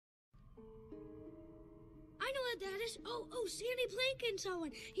it that is. Oh, Sandy Plankton saw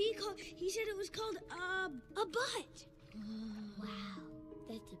one. He said it was called a butt. Wow,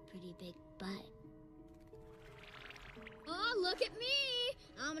 that's a pretty big butt. Oh, look at me!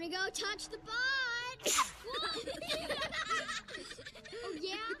 I'm gonna go touch the butt. Oh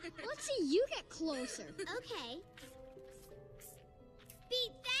yeah? Let's see you get closer. Okay.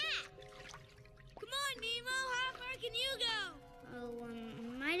 Beat that! Come on, Nemo. How far can you go? Oh,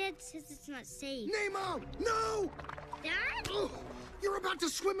 my dad says it's not safe. Nemo! No! Dad? Oh, you're about to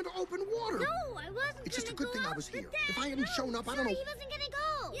swim into open water. No, I wasn't. It's just a good thing I was here. If I hadn't shown up, I don't know. He wasn't gonna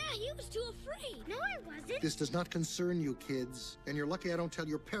go. Yeah, he was too afraid. No, I wasn't. This does not concern you, kids. And you're lucky I don't tell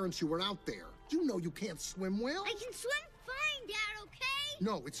your parents you were out there. You know you can't swim well. I can swim fine, Dad, okay?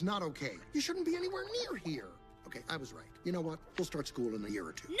 No, it's not okay. You shouldn't be anywhere near here. Okay, I was right. You know what? We'll start school in a year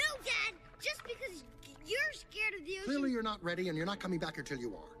or two. No, Dad! Just because you're scared of the ocean... Clearly you're not ready, and you're not coming back until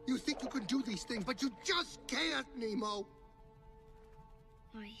you are. You think you can do these things, but you just can't, Nemo.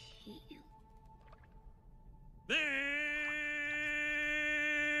 I hate you.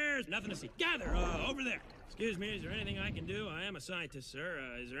 There's nothing to see. Gather, over there. Excuse me, is there anything I can do? I am a scientist, sir.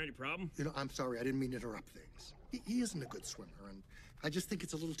 Is there any problem? You know, I'm sorry, I didn't mean to interrupt things. He isn't a good swimmer, and I just think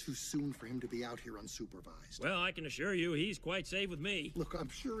it's a little too soon for him to be out here unsupervised. Well, I can assure you he's quite safe with me. Look, I'm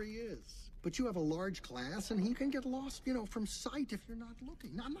sure he is. But you have a large class, and he can get lost, you know, from sight if you're not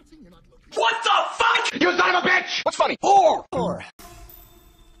looking. No, I'm not saying you're not looking. What the fuck? You son of a bitch! What's funny? Whore!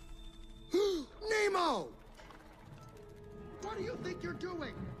 Nemo! What do you think you're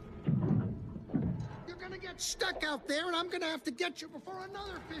doing? You're gonna get stuck out there, and I'm gonna have to get you before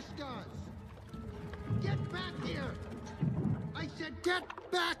another fish does. Get back here! I said get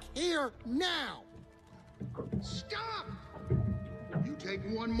back here now! Stop! You take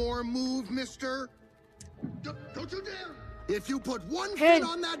one more move, mister. Don't you dare! If you put one foot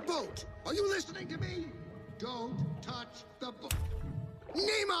on that boat, are you listening to me? Don't touch the boat.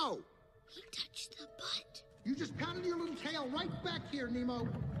 Nemo! He touched the butt. You just patted your little tail right back here, Nemo.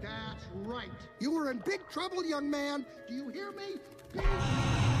 That's right. You were in big trouble, young man. Do you hear me?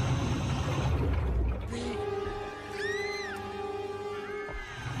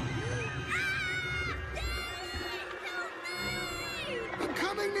 I'm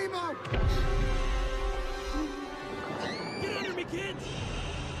coming, Nemo! Get under me, kids!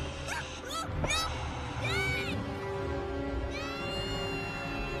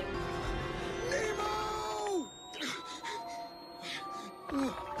 Nemo!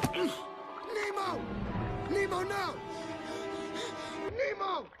 Nemo, no!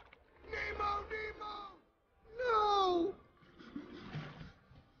 Nemo! Nemo, Nemo! No!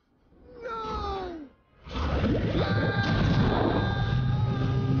 No!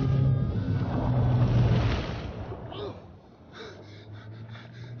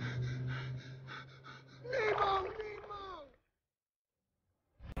 Nemo, Nemo!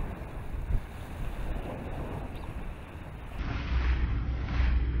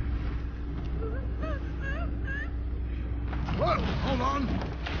 Whoa, hold on.